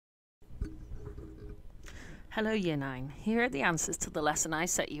Hello Year 9, here are the answers to the lesson I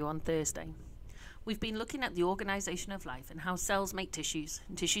set you on Thursday. We've been looking at the organisation of life and how cells make tissues,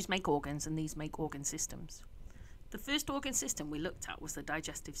 and tissues make organs, and these make organ systems. The first organ system we looked at was the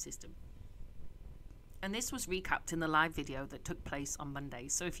digestive system. And this was recapped in the live video that took place on Monday,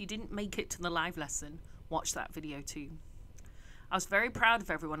 so if you didn't make it to the live lesson, watch that video too. I was very proud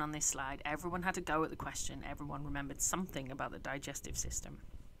of everyone on this slide. Everyone had a go at the question, everyone remembered something about the digestive system.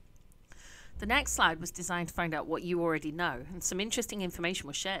 The next slide was designed to find out what you already know, and some interesting information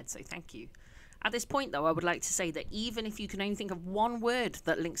was shared, so thank you. At this point though, I would like to say that even if you can only think of one word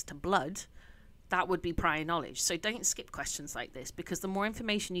that links to blood, that would be prior knowledge. So don't skip questions like this, because the more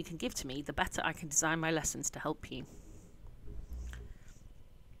information you can give to me, the better I can design my lessons to help you.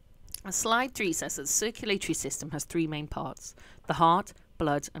 Slide 3 says that the circulatory system has three main parts: the heart,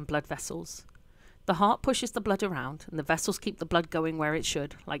 blood, and blood vessels. The heart pushes the blood around, and the vessels keep the blood going where it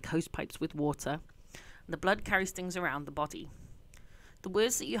should, like hose pipes with water, and the blood carries things around the body. The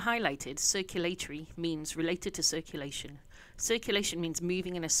words that you highlighted, circulatory, means related to circulation. Circulation means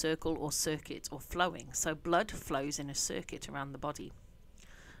moving in a circle or circuit or flowing, so blood flows in a circuit around the body.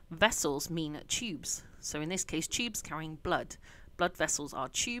 Vessels mean tubes, so in this case tubes carrying blood. Blood vessels are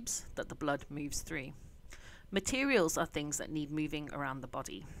tubes that the blood moves through. Materials are things that need moving around the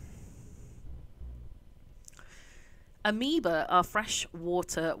body. Amoeba are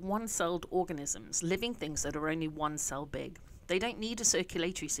freshwater, one-celled organisms, living things that are only one cell big. They don't need a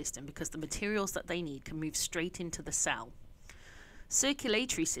circulatory system because the materials that they need can move straight into the cell.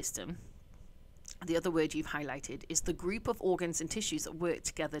 Circulatory system, the other word you've highlighted, is the group of organs and tissues that work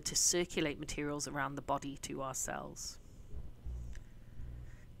together to circulate materials around the body to our cells.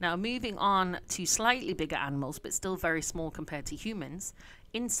 Now moving on to slightly bigger animals, but still very small compared to humans,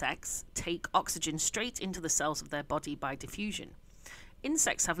 insects take oxygen straight into the cells of their body by diffusion.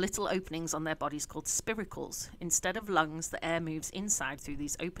 Insects have little openings on their bodies called spiracles. Instead of lungs, the air moves inside through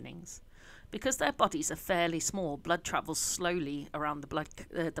these openings. Because their bodies are fairly small, blood travels slowly around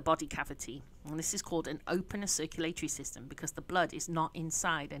the body cavity, and this is called an open circulatory system because the blood is not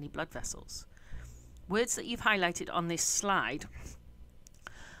inside any blood vessels. Words that you've highlighted on this slide: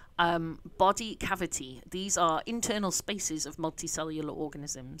 body cavity. These are internal spaces of multicellular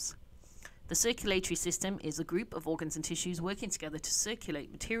organisms. The circulatory system is a group of organs and tissues working together to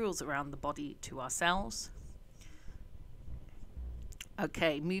circulate materials around the body to our cells.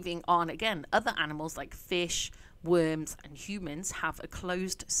 Okay, moving on again. Other animals like fish, worms, and humans have a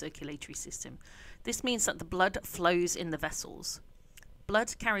closed circulatory system. This means that the blood flows in the vessels.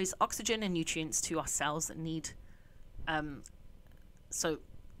 Blood carries oxygen and nutrients to our cells that need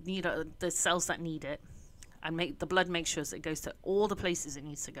the cells that need it, and the blood makes sure that it goes to all the places it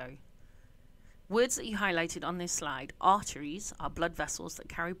needs to go. Words that you highlighted on this slide: arteries are blood vessels that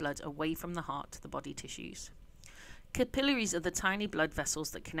carry blood away from the heart to the body tissues. Capillaries are the tiny blood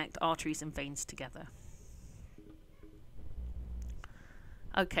vessels that connect arteries and veins together.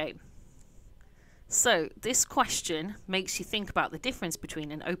 Okay, so this question makes you think about the difference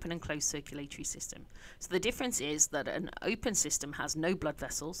between an open and closed circulatory system. So the difference is that an open system has no blood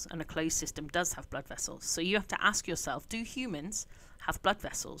vessels and a closed system does have blood vessels. So you have to ask yourself, do humans have blood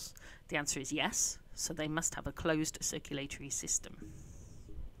vessels? The answer is yes, so they must have a closed circulatory system.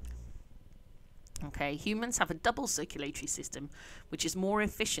 Okay, humans have a double circulatory system, which is more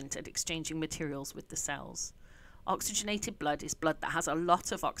efficient at exchanging materials with the cells. Oxygenated blood is blood that has a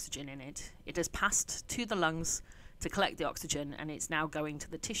lot of oxygen in it. It has passed to the lungs to collect the oxygen, and it's now going to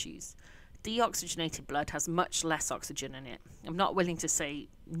the tissues. Deoxygenated blood has much less oxygen in it. I'm not willing to say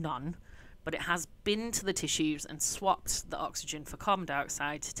none, but it has been to the tissues and swapped the oxygen for carbon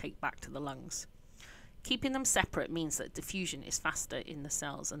dioxide to take back to the lungs. Keeping them separate means that diffusion is faster in the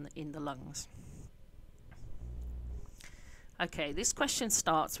cells and in the lungs. Okay, this question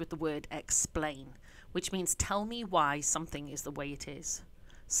starts with the word explain, which means tell me why something is the way it is.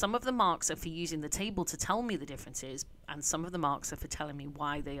 Some of the marks are for using the table to tell me the differences, and some of the marks are for telling me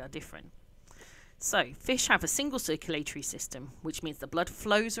why they are different. So, fish have a single circulatory system, which means the blood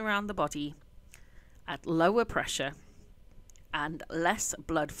flows around the body at lower pressure and less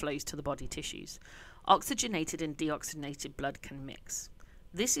blood flows to the body tissues. Oxygenated and deoxygenated blood can mix.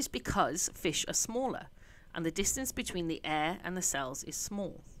 This is because fish are smaller, and the distance between the air and the cells is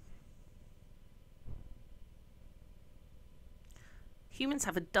small. Humans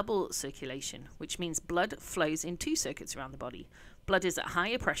have a double circulation, which means blood flows in two circuits around the body. Blood is at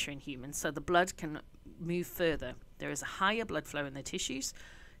higher pressure in humans, so the blood can move further. There is a higher blood flow in the tissues.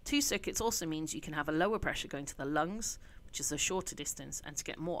 Two circuits also means you can have a lower pressure going to the lungs, which is a shorter distance, and to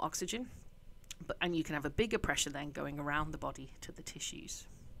get more oxygen. And you can have a bigger pressure then going around the body to the tissues.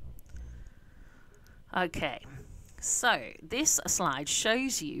 Okay, so this slide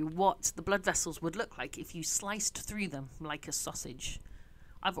shows you what the blood vessels would look like if you sliced through them like a sausage.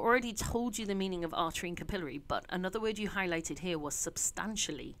 I've already told you the meaning of artery and capillary, but another word you highlighted here was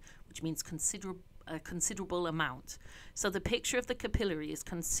substantially, which means a considerable amount. So the picture of the capillary is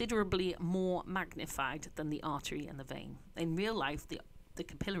considerably more magnified than the artery and the vein. In real life, the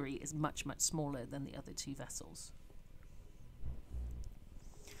capillary is much, much smaller than the other two vessels.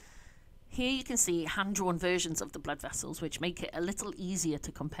 Here you can see hand-drawn versions of the blood vessels, which make it a little easier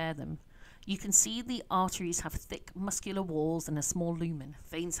to compare them. You can see the arteries have thick muscular walls and a small lumen.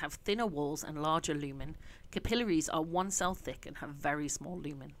 Veins have thinner walls and larger lumen. Capillaries are 1 cell thick and have very small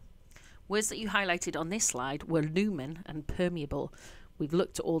lumen. Words that you highlighted on this slide were lumen and permeable. We've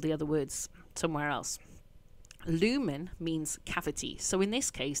looked at all the other words somewhere else. Lumen means cavity, so in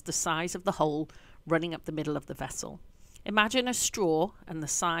this case the size of the hole running up the middle of the vessel. Imagine a straw and the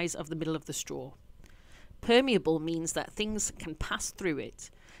size of the middle of the straw. Permeable means that things can pass through it.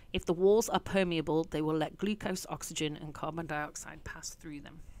 If the walls are permeable, they will let glucose, oxygen and carbon dioxide pass through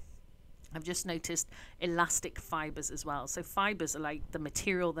them. I've just noticed elastic fibers as well. So fibers are like the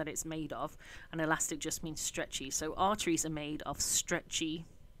material that it's made of, and elastic just means stretchy. So arteries are made of stretchy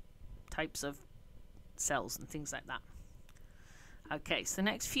types of cells and things like that. Okay, so the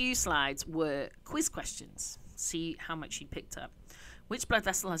next few slides were quiz questions. See how much you picked up. Which blood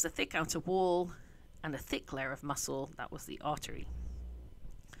vessel has a thick outer wall and a thick layer of muscle? That was the artery.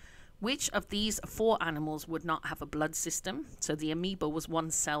 Which of these 4 animals would not have a blood system? So the amoeba was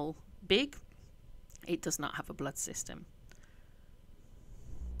 1 cell big. It does not have a blood system.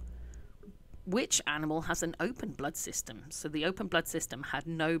 Which animal has an open blood system? So the open blood system had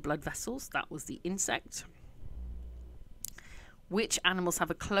no blood vessels. That was the insect. Which animals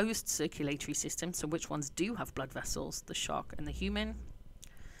have a closed circulatory system? So which ones do have blood vessels? The shark and the human.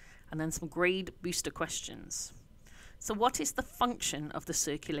 And then some grade booster questions. So what is the function of the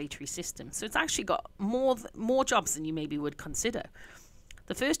circulatory system? So it's actually got more jobs than you maybe would consider.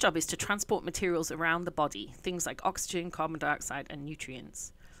 The first job is to transport materials around the body, things like oxygen, carbon dioxide and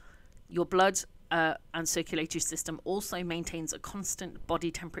nutrients. Your blood and circulatory system also maintains a constant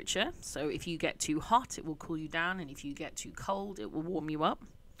body temperature. So if you get too hot, it will cool you down, and if you get too cold, it will warm you up.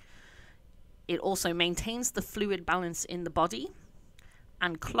 It also maintains the fluid balance in the body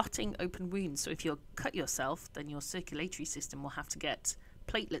and clotting open wounds. So if you cut yourself, then your circulatory system will have to get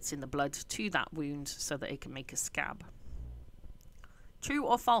platelets in the blood to that wound so that it can make a scab. True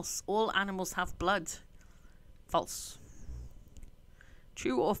or false? All animals have blood. False.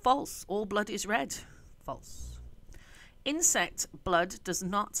 True or false? All blood is red. False. Insect blood does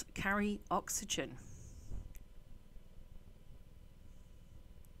not carry oxygen.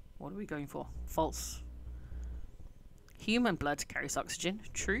 What are we going for? False. Human blood carries oxygen.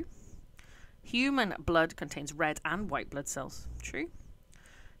 True. Human blood contains red and white blood cells. True.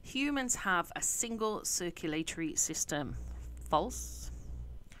 Humans have a single circulatory system. False.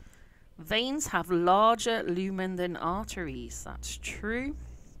 Veins have larger lumen than arteries. That's true.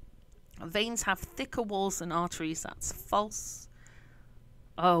 Veins have thicker walls than arteries. That's false.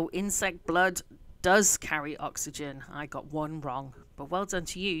 Oh, insect blood does carry oxygen. I got one wrong, but well done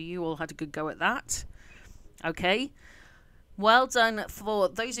to you. You all had a good go at that. Okay. Well done for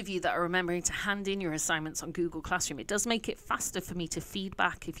those of you that are remembering to hand in your assignments on Google Classroom. It does make it faster for me to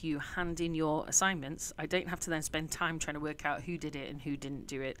feedback if you hand in your assignments. I don't have to then spend time trying to work out who did it and who didn't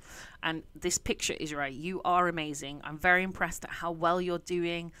do it. And this picture is right. You are amazing. I'm very impressed at how well you're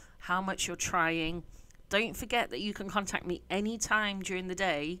doing, how much you're trying. Don't forget that you can contact me anytime during the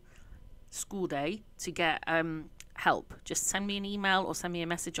day, school day, to get help. Just send me an email or send me a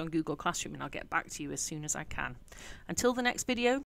message on Google Classroom and I'll get back to you as soon as I can. Until the next video,